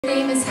Your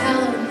name is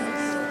hallowed,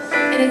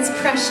 and it's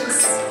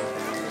precious.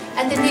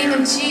 At the name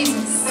of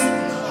Jesus,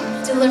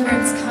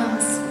 deliverance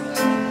comes.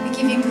 We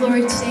give you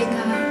glory today,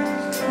 God.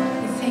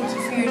 We thank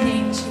you for your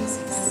name,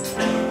 Jesus.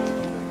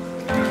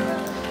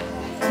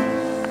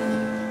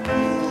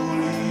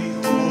 Holy,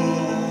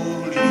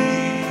 holy,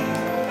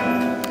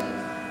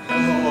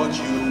 Lord,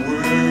 you're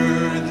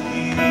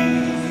worthy,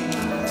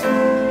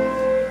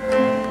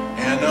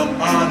 and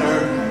I'm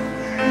honored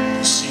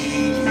to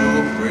sing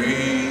your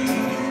praise.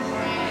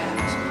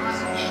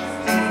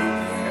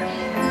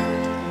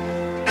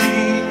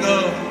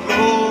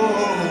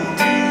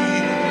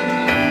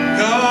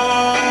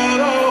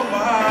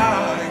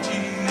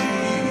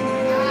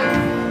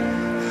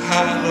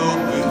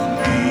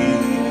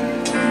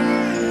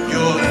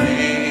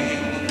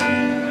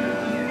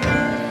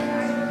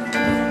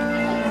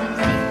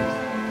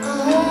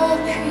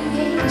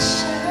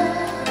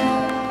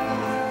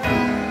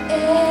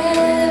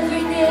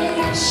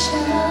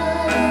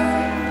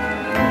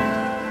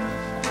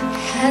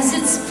 As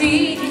it's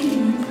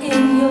being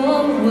in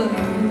your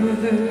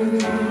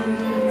word,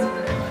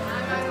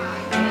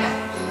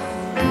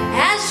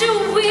 as your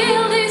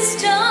will is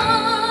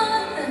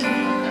done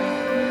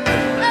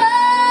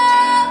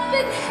up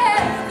in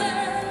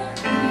heaven,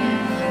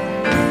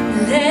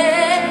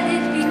 let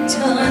it be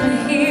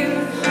done here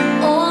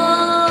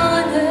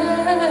on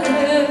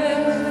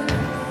earth.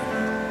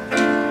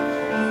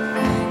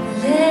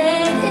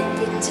 Let it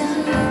be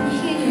done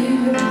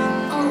here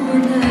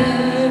on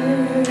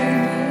earth.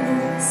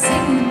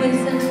 Sing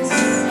with us.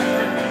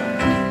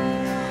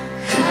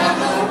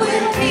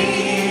 Hallowed be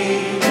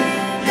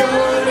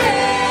your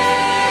name.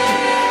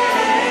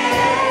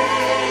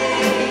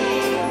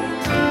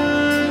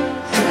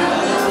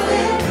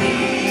 Hallowed be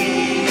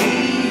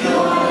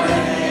your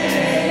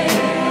name.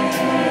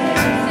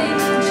 Thank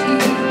you,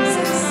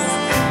 Jesus.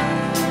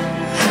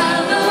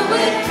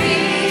 Hallowed be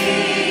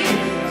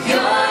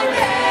your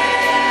name.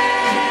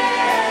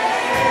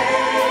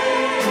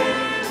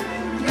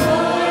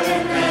 Lord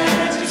and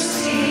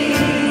Majesty.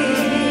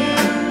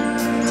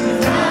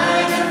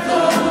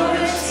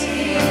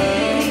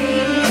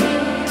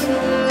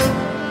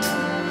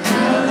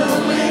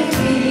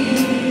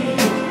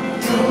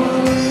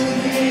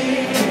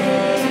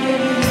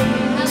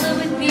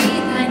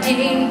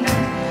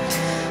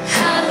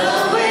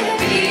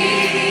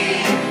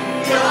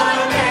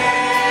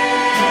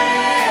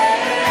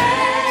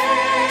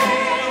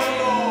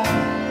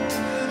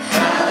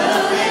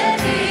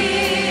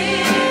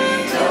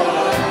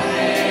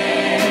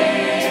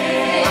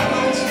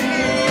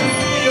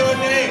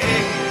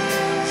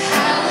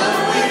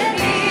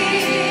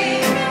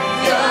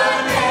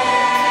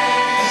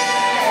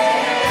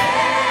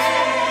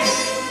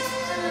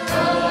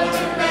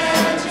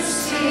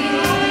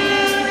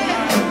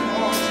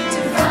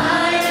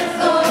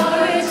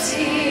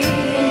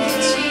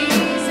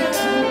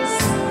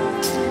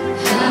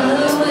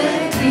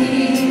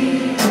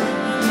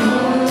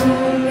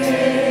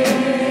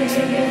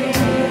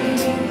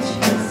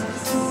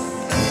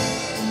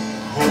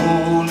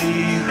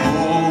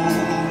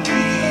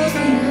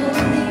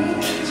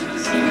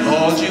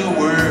 Lord, you're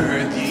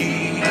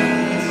worthy,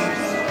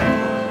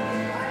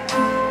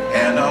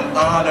 and I'm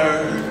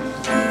honored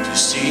to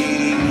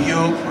sing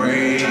your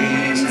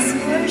praise.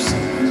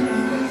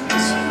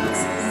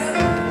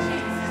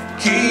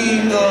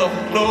 King of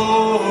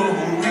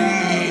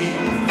glory,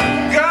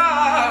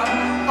 God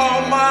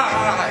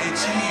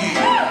Almighty,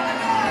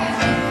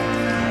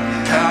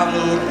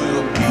 hallowed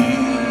will be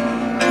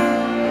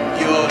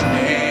your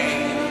name.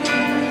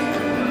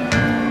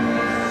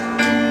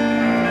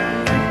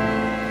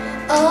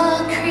 All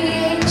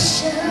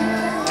creation,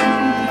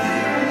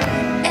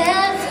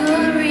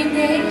 every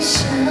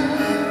nation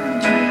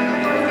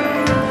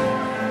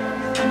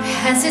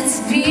has its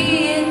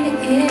being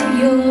in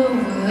your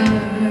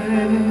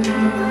word.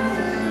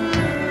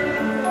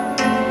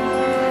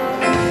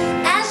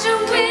 As your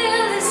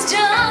will is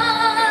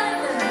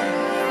done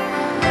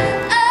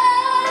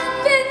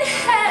up in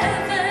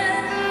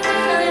heaven,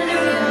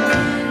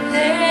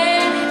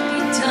 let it be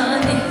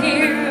done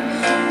here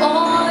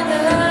on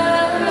earth.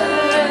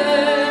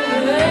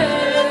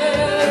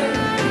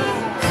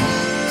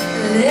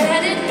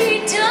 Let it be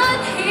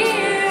done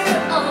here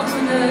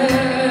on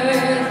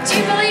earth. Do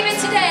you believe it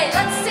today?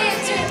 Let's say it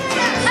to him.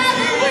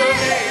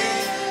 Hallowed.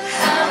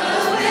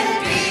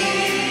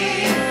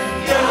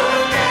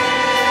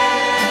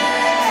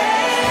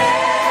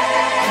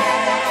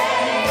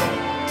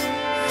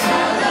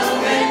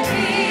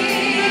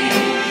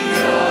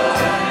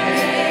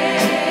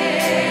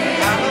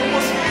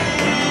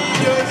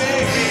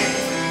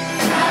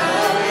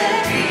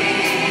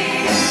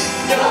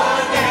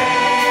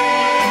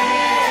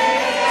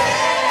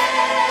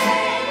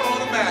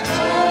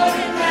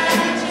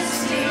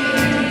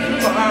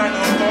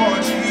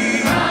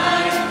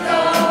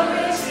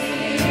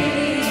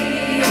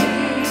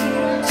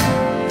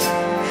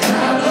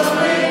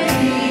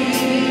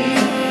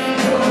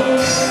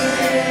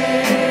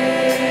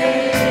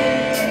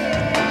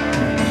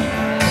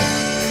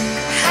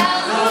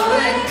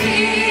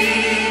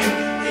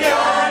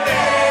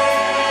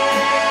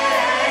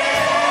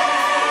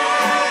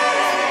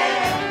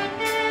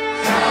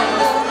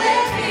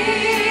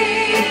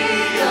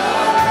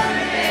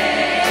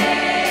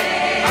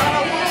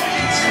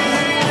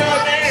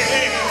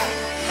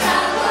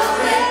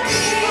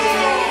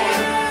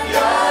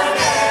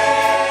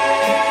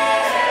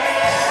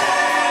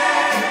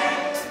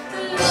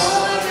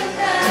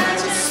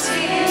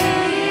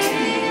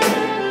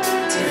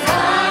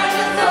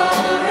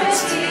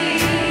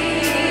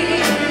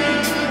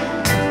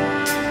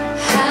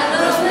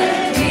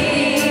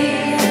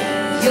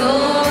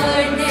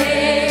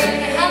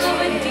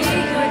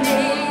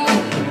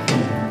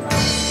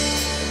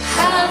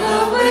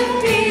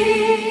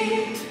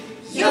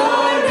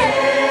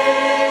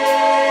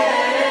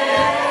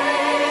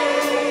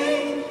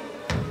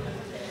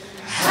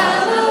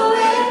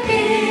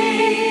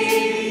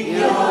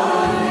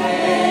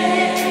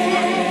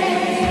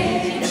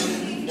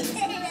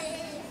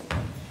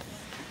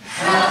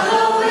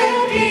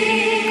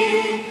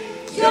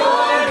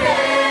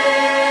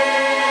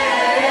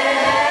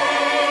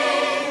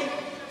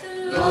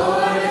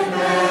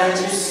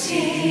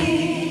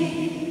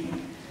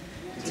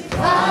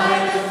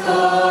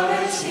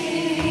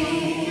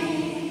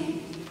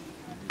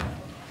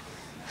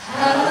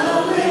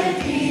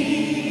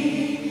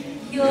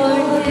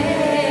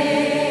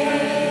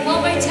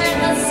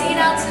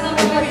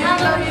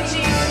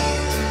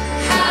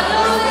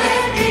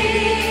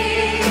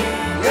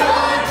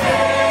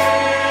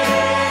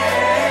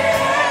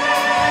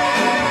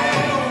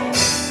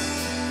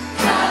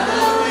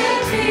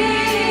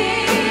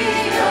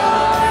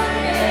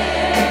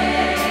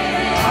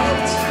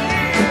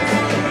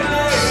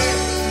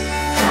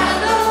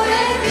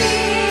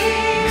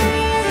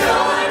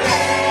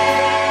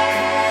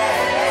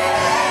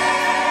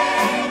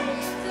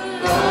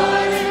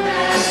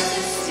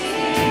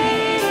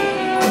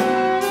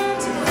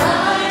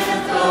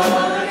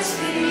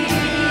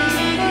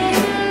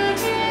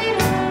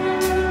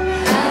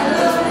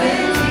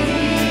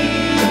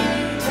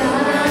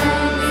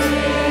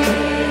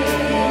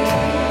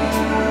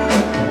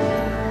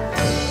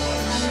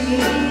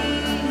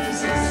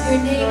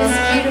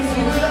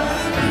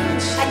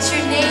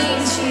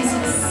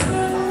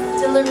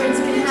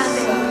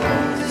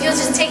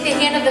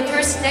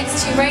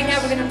 next to you. Right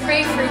now, we're going to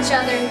pray for each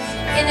other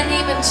in the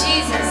name of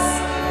Jesus.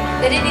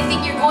 That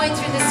anything you're going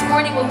through this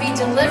morning will be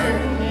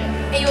delivered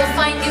and you will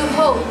find new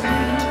hope.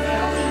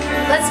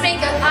 Let's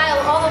make an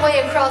aisle all the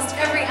way across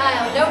every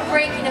aisle. No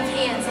breaking of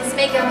hands. Let's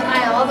make an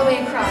aisle all the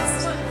way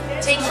across.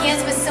 Take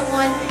hands with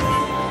someone,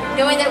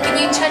 knowing that when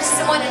you touch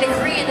someone and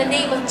agree in the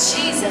name of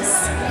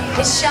Jesus,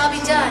 it shall be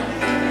done.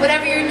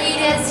 Whatever your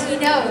need is, He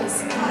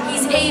knows.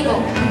 He's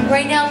able.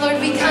 Right now, Lord,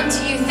 we come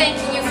to you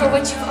thanking you for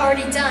what you've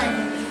already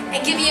done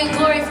and giving you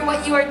glory for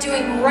what you are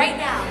doing right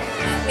now.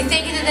 We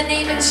thank you that the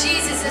name of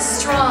Jesus is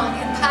strong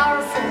and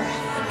powerful,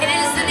 and it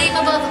is the name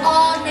above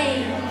all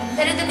names.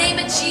 That in the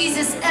name of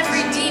Jesus,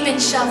 every demon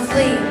shall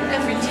flee.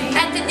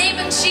 At the name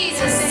of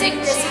Jesus,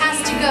 sickness has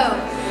to go.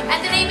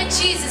 At the name of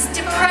Jesus,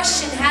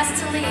 depression has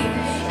to leave.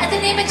 At the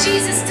name of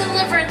Jesus,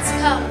 deliverance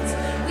comes.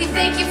 We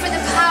thank you for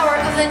the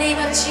power of the name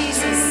of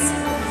Jesus.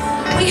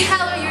 We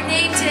hallow your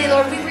name today,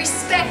 Lord. We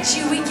respect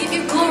you. We give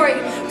you glory.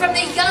 From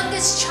the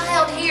youngest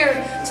child here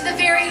to the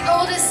very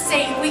oldest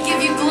saint, we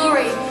give you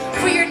glory.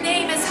 For your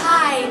name is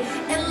high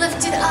and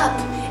lifted up.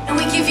 And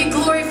we give you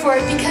glory for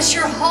it because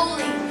you're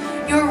holy,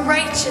 you're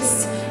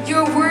righteous,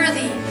 you're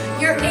worthy,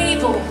 you're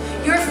able,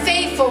 you're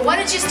faithful. Why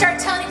don't you start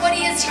telling what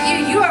He is to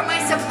you? You are my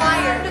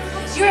supplier.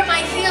 You are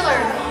my healer.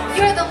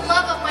 You are the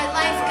love of my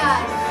life,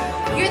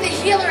 God. You're the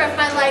healer of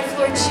my life,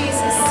 Lord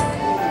Jesus.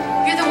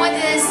 You're the one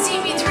that has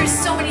seen me through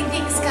so many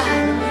things,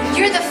 God.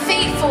 You're the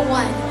faithful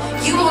one.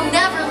 You will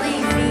never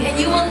leave me, and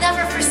you will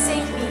never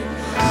forsake me.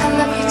 I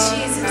love you,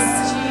 Jesus.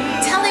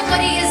 Tell Him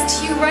what He is to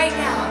you right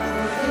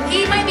now.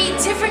 He might be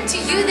different to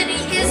you than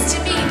He is to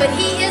me, but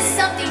He is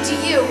something to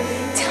you.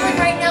 Tell Him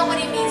right now what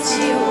He means to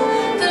you.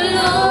 The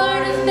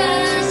Lord of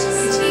Majesty.